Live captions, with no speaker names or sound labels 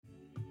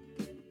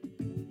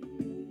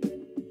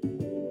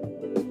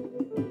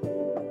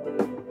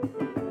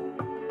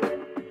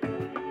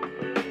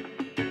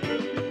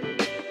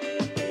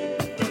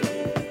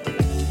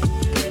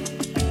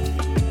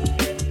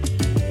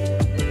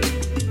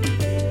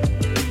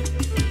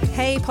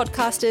Hey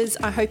podcasters,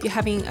 I hope you're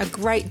having a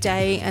great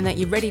day and that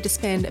you're ready to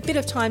spend a bit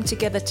of time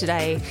together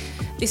today.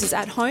 This is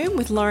At Home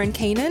with Lauren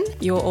Keenan,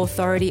 your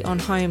authority on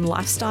home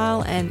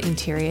lifestyle and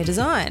interior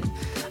design.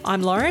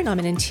 I'm Lauren, I'm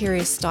an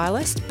interior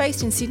stylist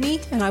based in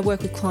Sydney and I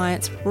work with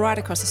clients right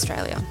across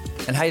Australia.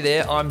 And hey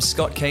there, I'm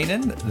Scott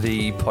Keenan,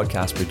 the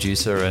podcast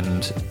producer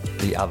and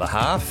the other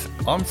half.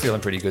 I'm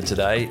feeling pretty good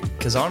today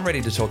because I'm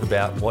ready to talk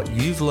about what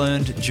you've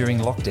learned during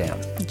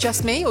lockdown.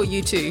 Just me or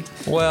you too?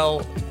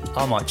 Well,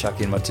 I might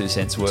chuck in my 2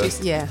 cents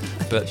worth. Yeah,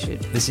 but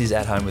this is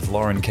At Home with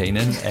Lauren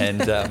Keenan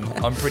and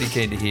I'm pretty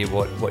keen to hear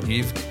what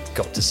you've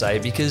got to say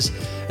because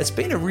it's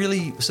been a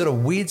really sort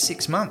of weird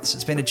 6 months.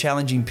 It's been a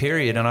challenging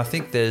period and I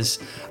think there's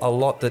a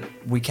lot that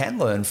we can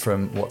learn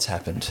from what's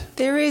happened.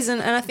 There is,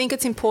 and I think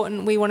it's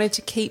important. We wanted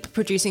to keep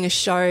producing a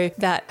show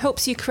that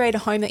helps you create a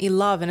home that you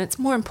love, and it's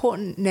more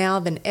important now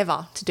than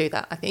ever to do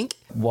that, I think.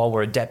 While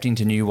we're adapting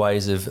to new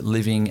ways of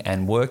living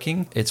and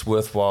working, it's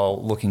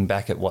worthwhile looking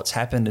back at what's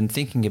happened and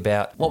thinking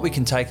about what we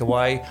can take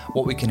away,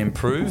 what we can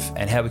improve,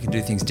 and how we can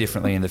do things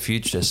differently in the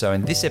future. So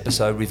in this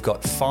episode, we've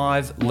got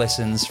 5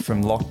 lessons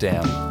from lockdown.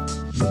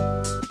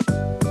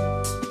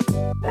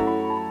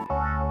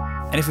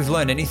 And if we've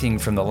learned anything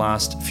from the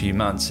last few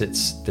months,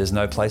 there's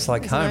no place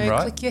like home,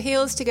 right? Click your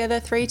heels together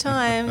 3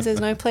 times.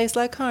 There's no place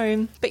like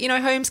home. But, you know,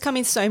 homes come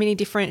in so many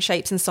different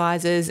shapes and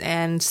sizes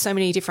and so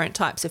many different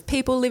types of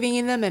people living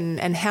in them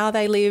and how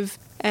they live.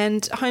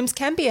 And homes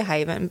can be a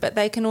haven, but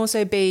they can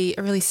also be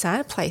a really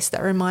sad place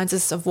that reminds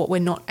us of what we're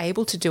not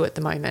able to do at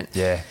the moment.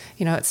 Yeah.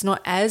 You know, it's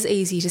not as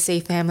easy to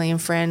see family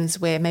and friends.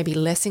 We're maybe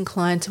less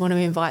inclined to want to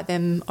invite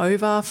them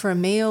over for a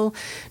meal,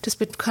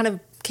 just kind of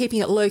keeping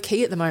it low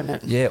key at the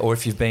moment. Yeah, or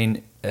if you've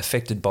been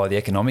affected by the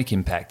economic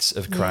impacts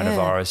of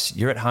coronavirus,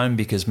 you're at home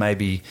because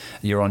maybe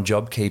you're on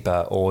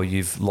JobKeeper or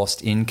you've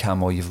lost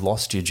income or you've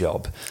lost your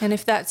job. And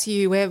if that's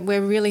you, we're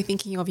really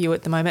thinking of you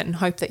at the moment and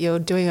hope that you're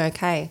doing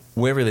okay.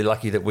 We're really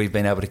lucky that we've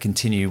been able to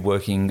continue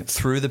working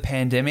through the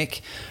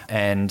pandemic,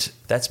 and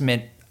that's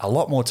meant a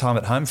lot more time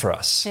at home for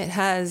us. It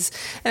has.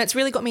 And it's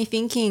really got me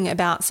thinking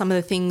about some of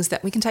the things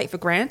that we can take for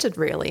granted,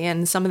 really,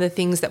 and some of the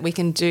things that we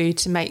can do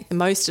to make the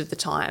most of the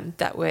time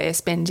that we're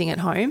spending at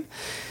home.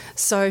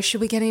 So should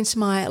we get into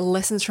my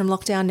lessons from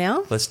lockdown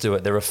now? Let's do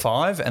it. There are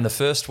 5, and the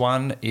first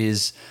one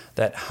is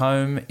that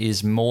home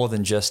is more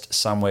than just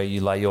somewhere you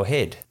lay your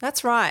head.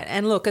 That's right.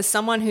 And look, as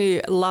someone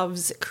who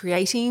loves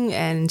creating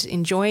and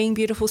enjoying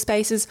beautiful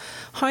spaces,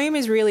 home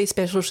is really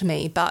special to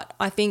me. But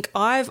I think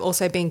I've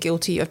also been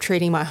guilty of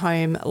treating my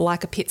home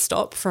like a pit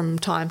stop from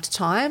time to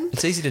time.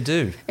 It's easy to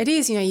do. It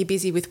is. You know, you're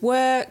busy with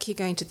work, you're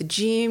going to the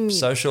gym,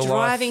 social you're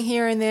driving life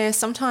here and there.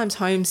 Sometimes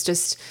home's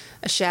just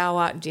a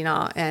shower,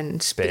 dinner and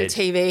bed. Bit of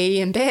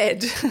TV and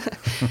bed.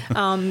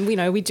 You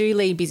know, we do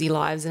lead busy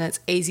lives and it's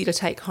easy to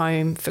take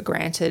home for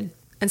granted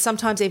and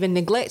sometimes even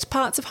neglect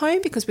parts of home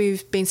because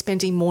we've been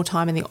spending more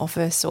time in the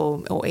office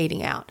or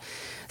eating out.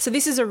 So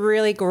this is a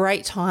really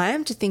great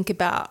time to think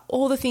about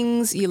all the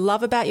things you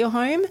love about your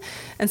home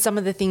and some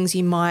of the things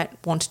you might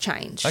want to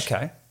change.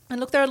 Okay. And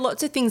look, there are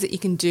lots of things that you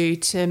can do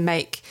to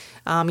make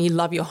you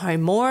love your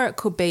home more. It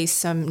could be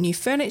some new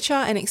furniture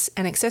and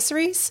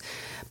accessories,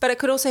 but it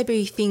could also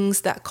be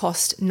things that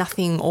cost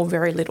nothing or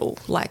very little.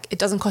 Like it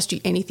doesn't cost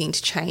you anything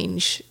to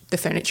change the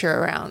furniture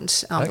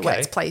around the way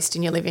it's placed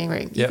in your living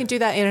room. You can do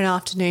that in an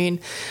afternoon.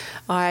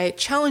 I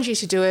challenge you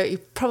to do it. You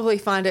probably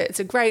find it's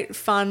a great,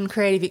 fun,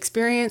 creative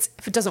experience.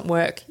 If it doesn't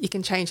work, you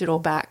can change it all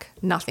back.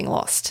 Nothing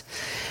lost.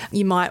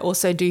 You might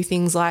also do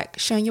things like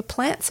showing your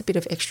plants a bit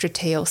of extra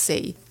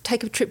TLC.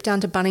 Take a trip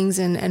down to Bunnings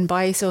and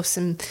buy yourself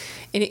some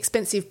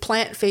inexpensive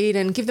plant feed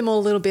and give them all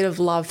a little bit of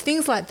love.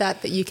 Things like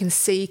that you can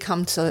see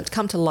come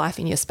to life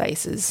in your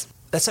spaces.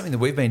 That's something that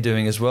we've been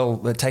doing as well,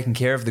 taking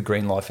care of the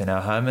green life in our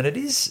home, and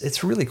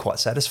it's really quite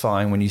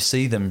satisfying when you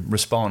see them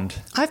respond.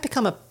 I've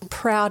become a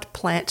proud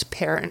plant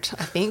parent,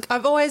 I think.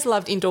 I've always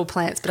loved indoor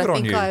plants, but I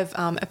think I've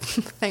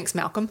thanks,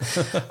 Malcolm.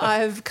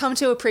 I've come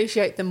to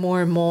appreciate them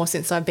more and more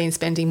since I've been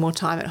spending more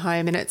time at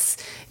home, and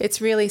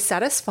it's really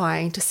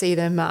satisfying to see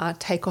them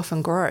take off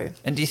and grow.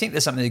 And do you think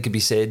there's something that could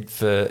be said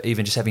for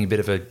even just having a bit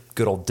of a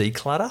good old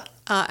declutter?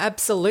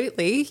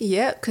 Absolutely,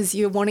 yeah, because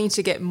you're wanting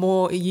to get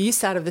more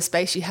use out of the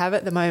space you have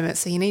at the moment.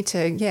 So you need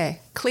to,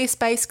 clear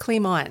space, clear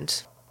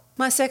mind.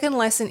 My second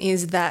lesson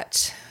is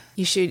that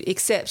you should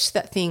accept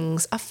that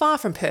things are far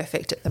from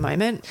perfect at the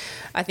moment.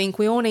 I think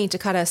we all need to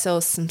cut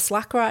ourselves some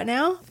slack right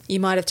now. You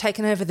might have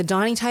taken over the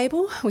dining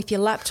table with your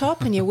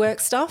laptop and your work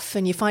stuff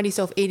and you find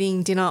yourself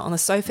eating dinner on the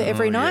sofa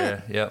every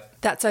night. Yeah.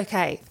 That's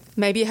okay.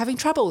 Maybe you're having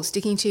trouble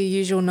sticking to your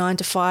usual 9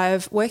 to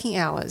 5 working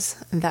hours,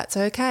 and that's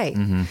okay.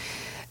 Mm-hmm.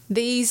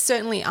 These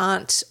certainly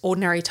aren't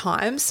ordinary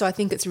times, so I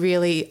think it's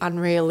really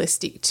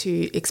unrealistic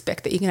to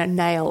expect that you're going to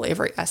nail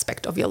every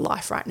aspect of your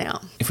life right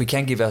now. If we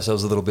can give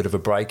ourselves a little bit of a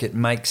break, it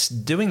makes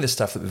doing the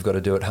stuff that we've got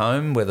to do at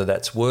home, whether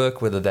that's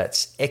work, whether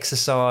that's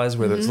exercise,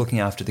 whether it's looking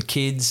after the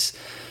kids,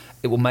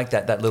 it will make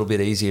that little bit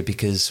easier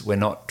because we're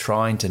not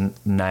trying to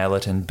nail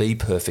it and be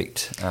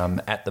perfect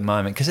at the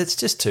moment, because it's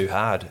just too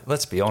hard.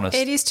 Let's be honest.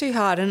 It is too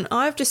hard. And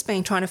I've just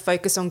been trying to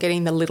focus on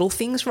getting the little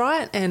things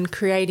right and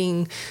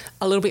creating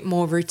a little bit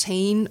more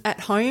routine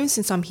at home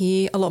since I'm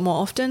here a lot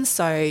more often.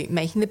 So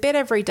making the bed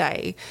every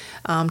day,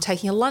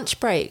 taking a lunch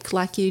break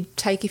like you'd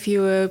take if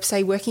you were,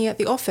 say, working at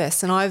the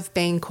office. And I've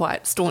been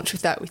quite staunch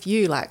with that with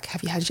you. Like,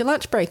 have you had your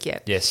lunch break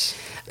yet? Yes.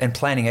 And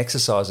planning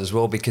exercise as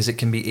well, because it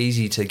can be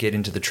easy to get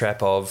into the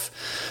trap of,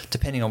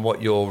 depending on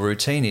what your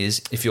routine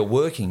is, if you're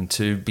working,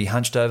 to be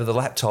hunched over the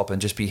laptop and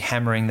just be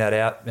hammering that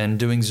out and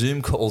doing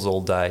Zoom calls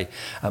all day.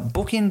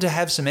 Book in to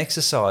have some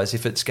exercise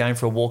if it's going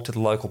for a walk to the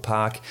local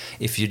park.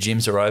 If your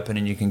gyms are open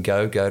and you can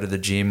go to the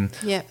gym.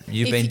 Yeah.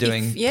 You've been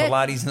doing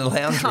Pilates in the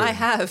lounge room. I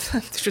have.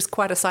 It's just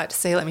quite a sight to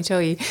see, let me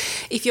tell you.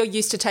 If you're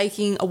used to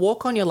taking a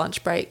walk on your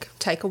lunch break,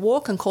 take a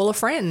walk and call a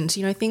friend,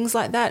 things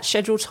like that.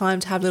 Schedule time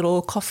to have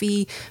little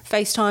coffee,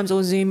 FaceTimes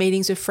or Zoom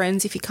meetings with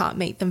friends if you can't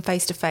meet them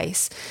face to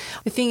face.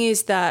 The thing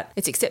is that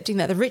it's accepting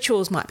that the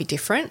rituals might be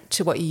different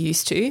to what you're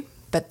used to,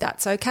 but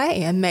that's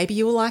okay, and maybe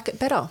you will like it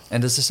better.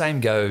 And does the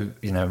same go,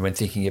 when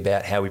thinking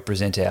about how we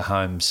present our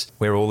homes?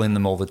 We're all in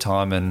them all the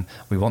time and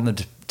we want them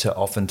to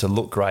often to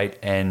look great,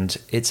 and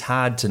it's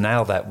hard to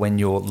nail that when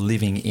you're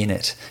living in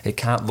it. It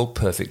can't look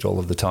perfect all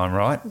of the time,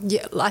 right?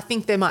 Yeah, I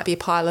think there might be a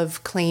pile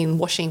of clean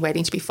washing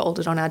waiting to be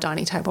folded on our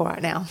dining table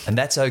right now. And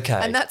that's okay.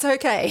 And that's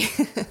okay.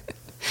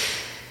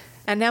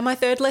 And now my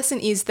third lesson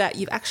is that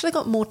you've actually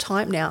got more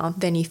time now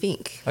than you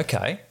think.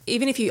 Okay.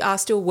 Even if you are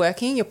still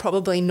working, you're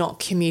probably not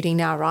commuting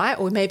now, right?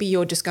 Or maybe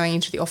you're just going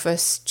into the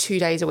office 2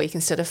 days a week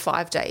instead of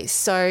 5 days.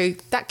 So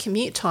that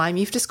commute time,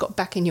 you've just got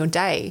back in your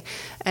day.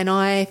 And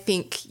I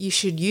think you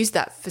should use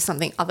that for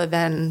something other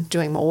than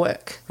doing more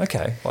work.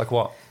 Okay. Like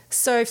what?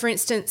 So, for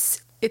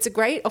instance, it's a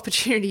great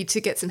opportunity to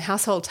get some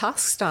household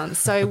tasks done.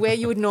 So where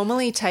you would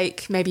normally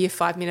take maybe a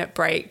 5-minute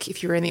break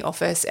if you're in the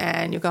office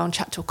and you'll go and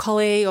chat to a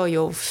colleague or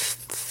you'll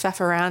faff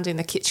around in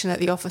the kitchen at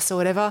the office or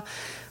whatever,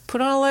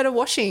 put on a load of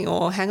washing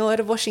or hang a load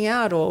of washing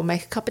out or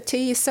make a cup of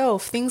tea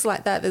yourself, things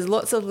like that. There's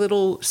lots of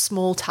little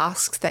small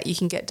tasks that you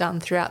can get done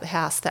throughout the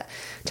house that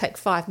take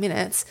 5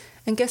 minutes.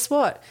 And guess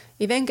what?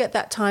 You then get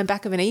that time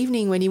back of an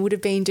evening when you would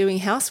have been doing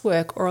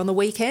housework, or on the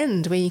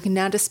weekend where you can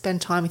now just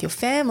spend time with your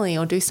family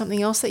or do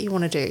something else that you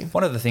want to do.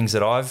 One of the things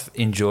that I've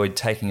enjoyed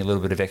taking a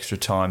little bit of extra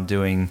time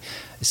doing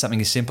is something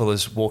as simple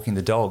as walking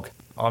the dog.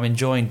 I'm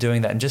enjoying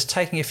doing that and just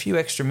taking a few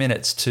extra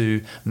minutes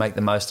to make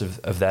the most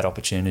of that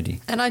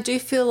opportunity. And I do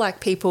feel like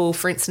people,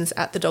 for instance,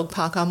 at the dog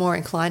park are more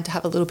inclined to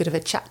have a little bit of a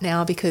chat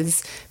now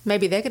because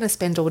maybe they're going to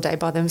spend all day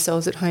by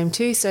themselves at home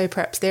too. So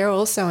perhaps they're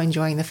also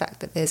enjoying the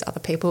fact that there's other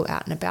people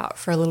out and about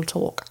for a little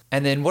talk.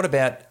 And then what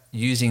about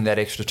using that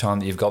extra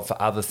time that you've got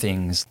for other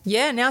things?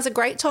 Yeah, now's a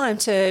great time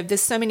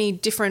there's so many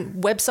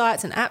different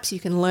websites and apps. You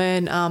can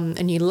learn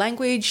a new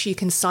language. You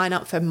can sign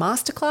up for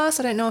Masterclass.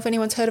 I don't know if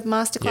anyone's heard of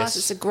Masterclass. Yes.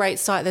 It's a great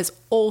site. There's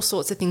all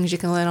sorts of things you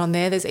can learn on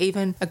there. There's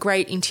even a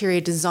great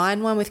interior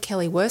design one with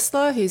Kelly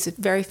Wersler, who's a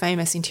very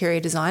famous interior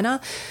designer.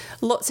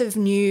 Lots of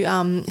new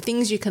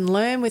things you can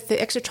learn with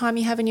the extra time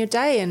you have in your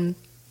day. And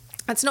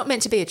it's not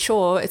meant to be a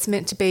chore. It's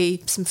meant to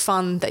be some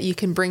fun that you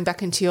can bring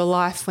back into your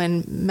life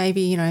when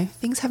maybe,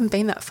 things haven't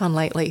been that fun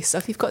lately. So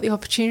if you've got the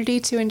opportunity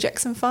to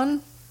inject some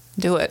fun,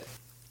 do it.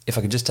 If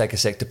I could just take a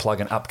sec to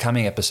plug an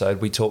upcoming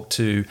episode, we talked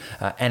to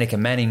Annika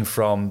Manning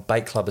from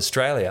Bake Club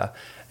Australia,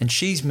 and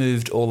she's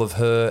moved all of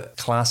her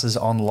classes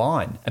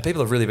online. And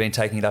people have really been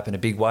taking it up in a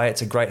big way.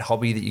 It's a great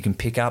hobby that you can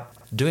pick up.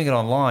 Doing it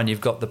online,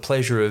 you've got the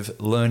pleasure of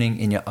learning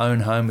in your own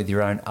home with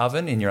your own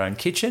oven, in your own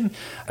kitchen.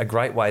 A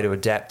great way to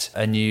adapt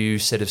a new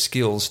set of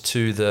skills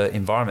to the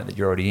environment that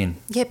you're already in.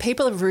 Yeah,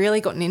 people have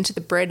really gotten into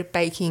the bread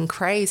baking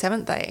craze,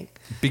 haven't they?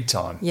 Big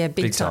time. Yeah,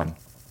 big time.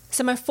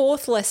 So my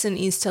fourth lesson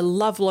is to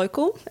love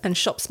local and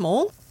shop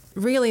small.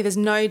 Really, there's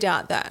no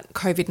doubt that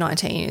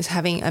COVID-19 is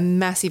having a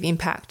massive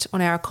impact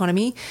on our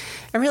economy.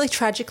 And really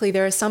tragically,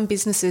 there are some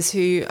businesses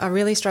who are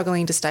really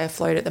struggling to stay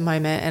afloat at the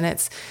moment, and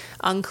it's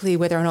unclear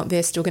whether or not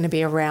they're still going to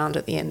be around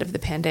at the end of the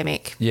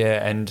pandemic.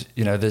 Yeah, and,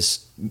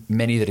 there's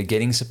many that are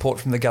getting support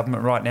from the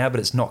government right now, but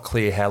it's not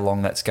clear how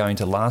long that's going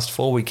to last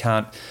for. We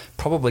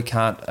probably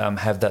can't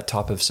have that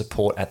type of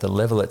support at the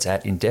level it's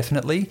at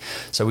indefinitely.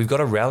 So we've got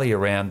to rally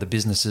around the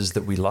businesses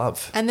that we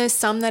love. And there's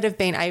some that have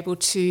been able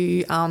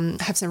to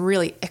have some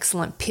really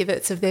excellent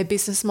pivots of their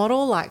business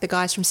model, like the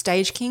guys from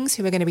Stage Kings,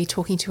 who we're going to be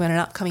talking to in an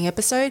upcoming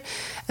episode.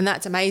 And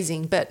that's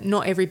amazing, but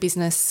not every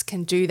business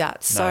can do that. No.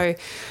 So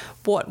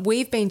what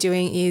we've been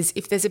doing is,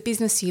 if there's a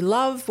business you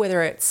love,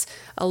 whether it's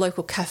a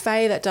local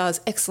cafe that does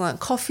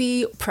excellent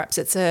coffee, perhaps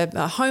it's a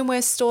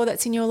homeware store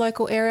that's in your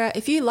local area,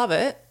 if you love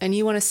it and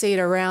you want to see it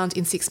around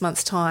in 6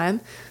 months'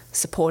 time,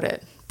 support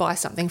it, buy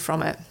something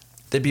from it.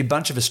 there'd be a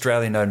bunch of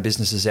Australian-owned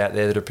businesses out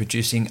there that are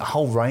producing a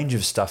whole range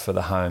of stuff for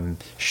the home.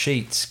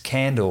 Sheets,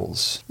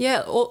 candles.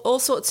 Yeah, all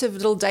sorts of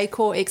little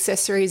decor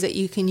accessories that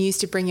you can use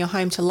to bring your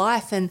home to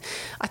life. And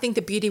I think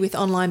the beauty with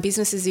online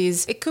businesses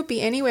is it could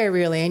be anywhere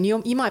really. And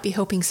you might be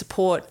helping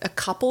support a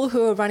couple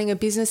who are running a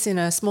business in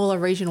a smaller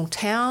regional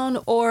town,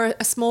 or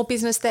a small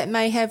business that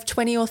may have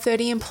 20 or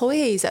 30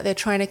 employees that they're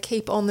trying to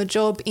keep on the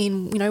job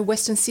in,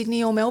 Western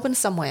Sydney or Melbourne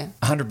somewhere.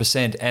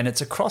 100%. And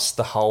it's across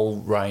the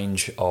whole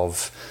range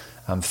of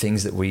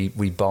things that we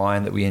buy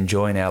and that we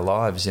enjoy in our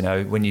lives.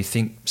 When you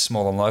think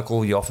small and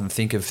local, you often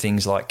think of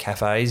things like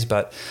cafes,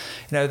 but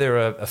there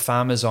are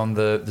farmers on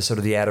the sort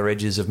of the outer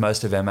edges of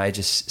most of our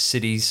major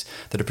cities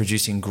that are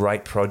producing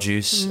great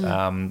produce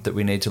that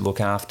we need to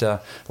look after.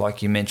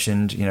 Like you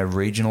mentioned,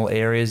 regional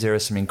areas, there are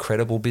some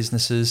incredible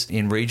businesses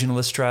in regional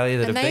Australia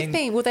that they've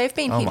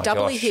been hit,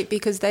 doubly hit,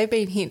 because they've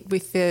been hit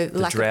with the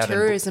lack of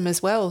tourism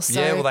as well. So.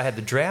 Yeah, well, they had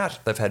the drought,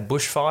 they've had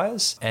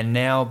bushfires, and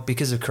now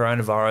because of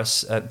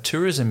coronavirus,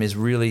 tourism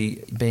is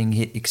really being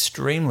hit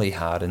extremely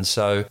hard. And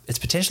so it's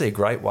potentially a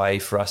great way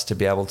for us to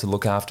be able to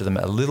look after them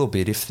a little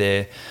bit if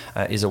there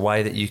is a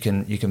way that you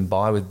can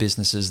buy with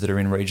businesses that are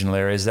in regional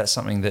areas. That's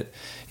something that,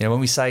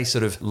 when we say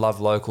sort of love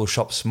local,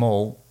 shop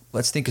small,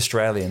 let's think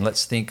Australian.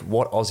 Let's think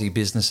what Aussie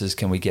businesses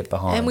can we get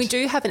behind. And we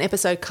do have an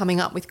episode coming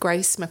up with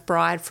Grace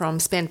McBride from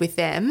Spend With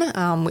Them,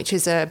 which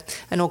is an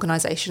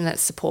organisation that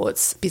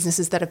supports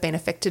businesses that have been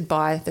affected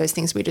by those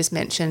things we just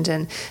mentioned,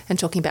 and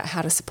talking about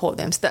how to support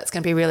them. So that's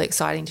going to be really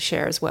exciting to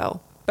share as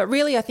well. But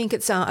really, I think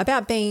it's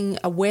about being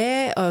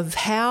aware of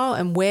how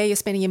and where you're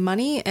spending your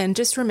money, and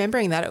just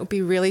remembering that it would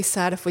be really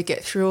sad if we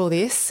get through all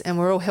this and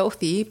we're all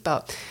healthy,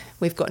 but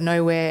we've got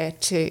nowhere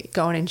to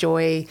go and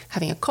enjoy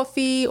having a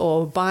coffee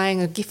or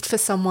buying a gift for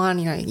someone.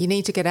 You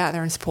need to get out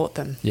there and support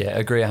them. Yeah,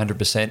 agree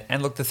 100%.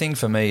 And look, the thing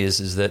for me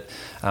is that,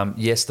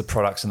 yes, the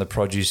products and the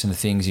produce and the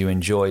things you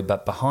enjoy,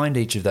 but behind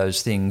each of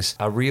those things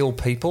are real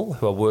people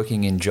who are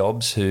working in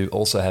jobs who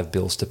also have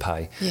bills to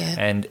pay. Yeah.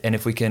 And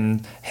if we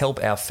can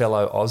help our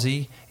fellow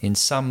Aussie in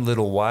some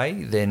little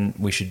way, then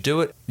we should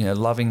do it.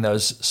 Loving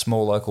those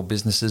small local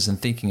businesses and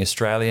thinking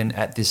Australian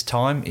at this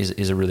time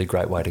is a really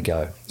great way to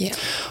go. Yeah.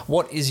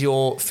 What is your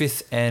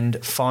fifth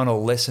and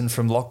final lesson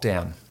from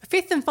lockdown?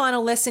 Fifth and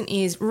final lesson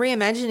is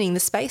reimagining the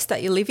space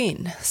that you live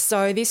in.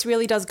 So this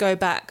really does go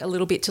back a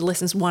little bit to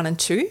lessons 1 and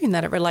 2 in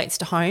that it relates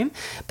to home,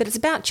 but it's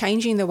about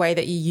changing the way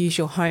that you use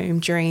your home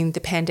during the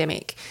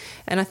pandemic.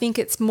 And I think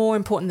it's more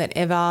important than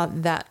ever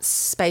that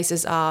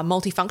spaces are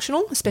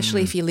multifunctional,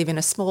 especially if you live in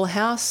a smaller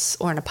house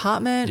or an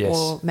apartment, yes,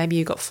 or maybe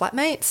you've got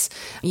flatmates.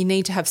 You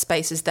need to have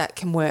spaces that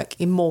can work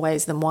in more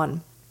ways than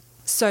one.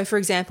 So, for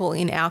example,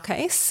 in our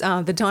case,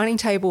 the dining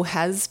table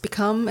has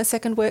become a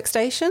second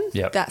workstation.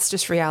 Yep. That's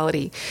just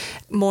reality.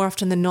 More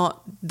often than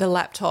not, the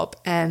laptop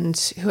and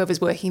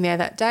whoever's working there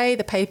that day,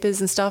 the papers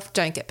and stuff,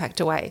 don't get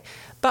packed away.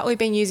 But we've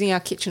been using our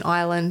kitchen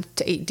island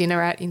to eat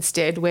dinner at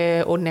instead,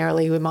 where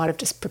ordinarily we might have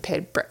just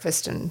prepared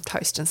breakfast and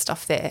toast and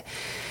stuff there.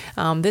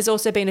 There's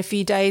also been a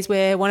few days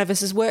where one of us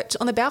has worked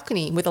on the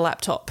balcony with a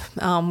laptop,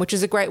 which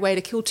is a great way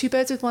to kill 2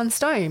 birds with 1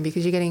 stone,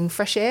 because you're getting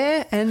fresh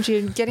air and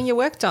you're getting your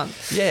work done.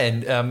 Yeah,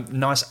 and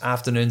nice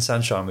afternoon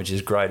sunshine, which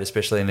is great,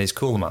 especially in these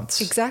cooler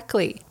months.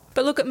 Exactly.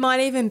 But look, it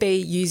might even be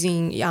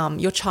using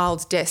your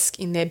child's desk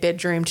in their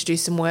bedroom to do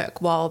some work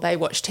while they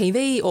watch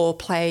TV or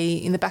play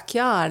in the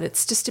backyard.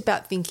 It's just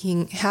about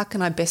thinking, how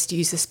can I best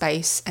use the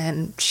space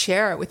and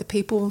share it with the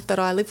people that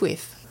I live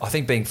with? I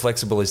think being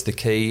flexible is the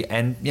key.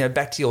 And,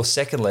 back to your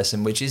second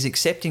lesson, which is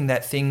accepting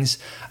that things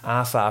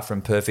are far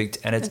from perfect,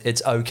 and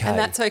it's okay. And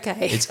that's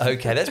okay. It's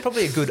okay. That's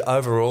probably a good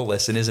overall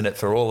lesson, isn't it,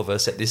 for all of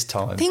us at this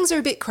time? Things are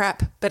a bit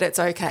crap, but it's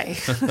okay.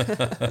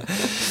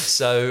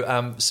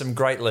 So some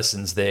great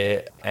lessons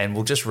there, and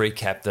we'll just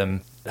recap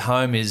them.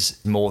 Home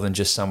is more than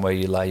just somewhere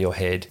you lay your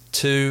head.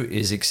 2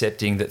 is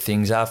accepting that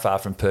things are far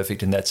from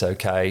perfect, and that's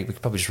okay. We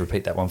could probably just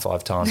repeat that one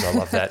 5 times. I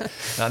love that.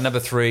 Number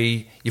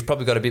 3, you've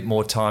probably got a bit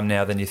more time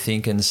now than you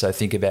think, and so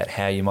think about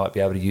how you might be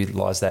able to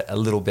utilise that a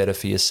little better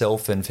for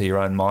yourself and for your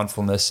own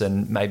mindfulness,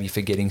 and maybe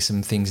for getting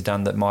some things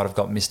done that might have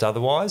got missed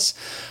otherwise.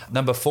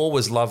 Number 4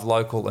 was love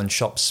local and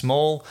shop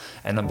small.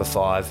 And number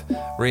 5,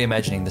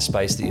 reimagining the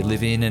space that you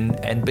live in,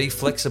 and be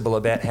flexible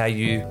about how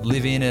you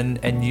live in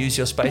and use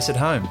your space at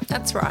home.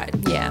 That's right.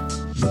 Yeah.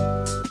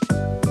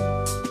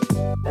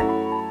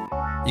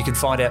 You can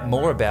find out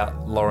more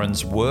about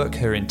Lauren's work,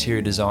 her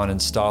interior design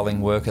and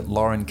styling work, at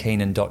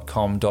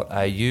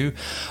laurenkeenan.com.au,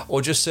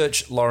 or just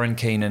search Lauren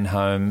Keenan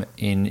Home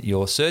in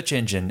your search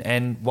engine.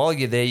 And while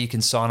you're there, you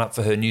can sign up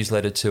for her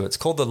newsletter too. It's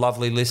called The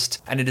Lovely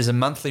List, and it is a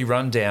monthly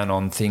rundown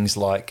on things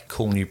like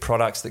cool new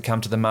products that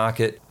come to the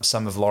market,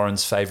 some of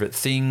Lauren's favourite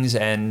things,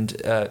 and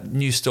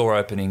new store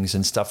openings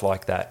and stuff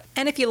like that.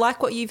 And if you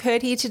like what you've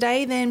heard here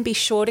today, then be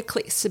sure to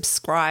click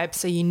subscribe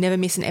so you never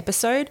miss an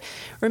episode.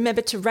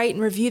 Remember to rate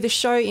and review the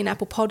show in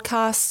Apple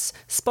Podcasts,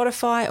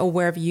 Spotify, or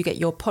wherever you get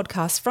your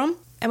podcasts from.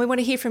 And we want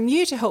to hear from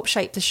you to help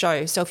shape the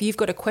show. So if you've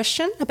got a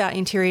question about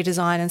interior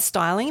design and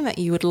styling that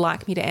you would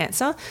like me to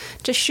answer,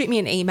 just shoot me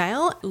an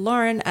email,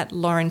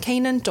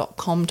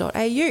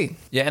 lauren@laurenkeenan.com.au.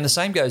 Yeah, and the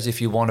same goes if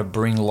you want to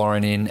bring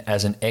Lauren in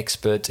as an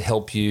expert to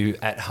help you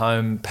at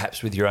home,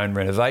 perhaps with your own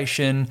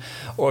renovation,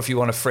 or if you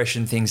want to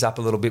freshen things up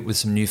a little bit with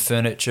some new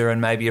furniture and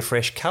maybe a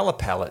fresh colour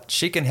palette.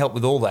 She can help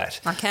with all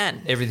that. I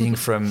can. Everything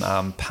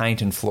from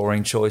paint and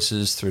flooring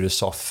choices through to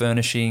soft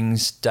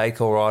furnishings,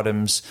 decor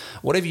items,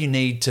 whatever you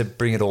need to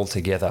bring it all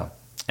together.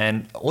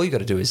 And all you got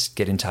to do is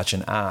get in touch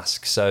and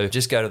ask. So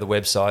just go to the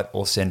website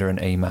or send her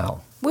an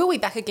email. We'll be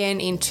back again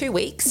in 2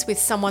 weeks with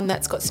someone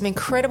that's got some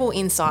incredible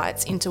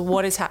insights into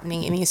what is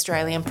happening in the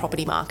Australian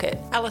property market.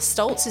 Alice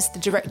Stoltz is the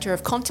Director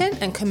of Content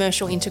and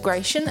Commercial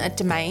Integration at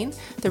Domain,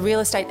 the real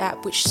estate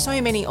app which so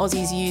many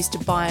Aussies use to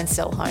buy and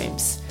sell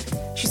homes.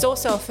 She's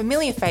also a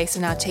familiar face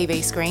on our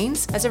TV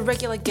screens as a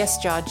regular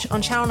guest judge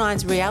on Channel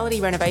 9's reality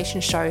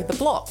renovation show, The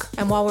Block.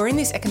 And while we're in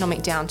this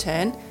economic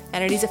downturn,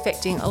 and it is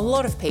affecting a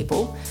lot of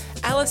people,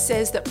 Alice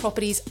says that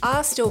properties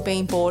are still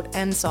being bought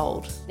and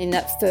sold. In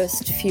that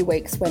first few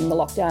weeks when the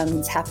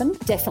lockdowns happened,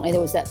 definitely there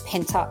was that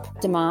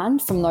pent-up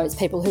demand from those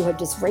people who had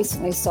just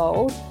recently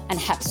sold and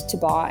had to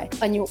buy.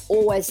 And you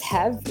always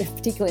have,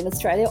 particularly in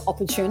Australia,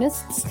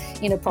 opportunists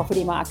in a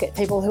property market,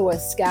 people who are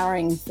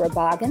scouring for a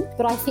bargain.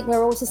 But I think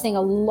we're also seeing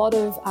a lot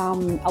of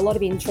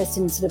interest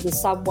in sort of the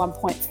sub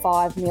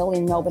 1.5 mil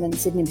in Melbourne and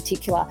Sydney in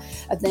particular,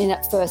 in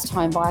that first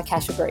home buyer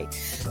category.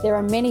 There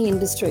are many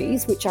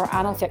industries which are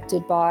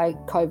unaffected by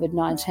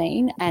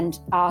COVID-19 and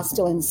are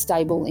still in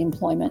stable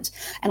employment.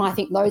 And I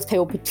think those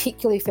people,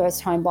 particularly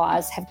first home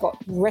buyers, have got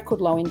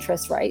record low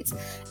interest rates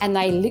and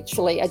they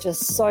literally are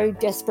just so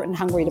desperate and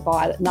hungry to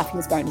buy that nothing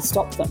is going to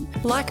stop them.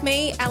 Like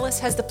me, Alice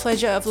has the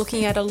pleasure of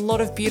looking at a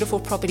lot of beautiful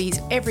properties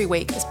every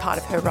week as part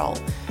of her role.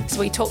 So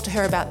we talked to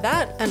her about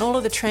that and all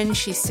of the trends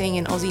she's seeing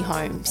in Aussie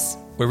homes.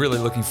 We're really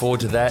looking forward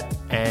to that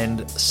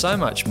and so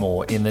much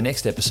more in the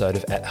next episode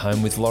of At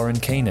Home with Lauren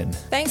Keenan.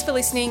 Thanks for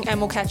listening and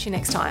we'll catch you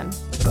next time.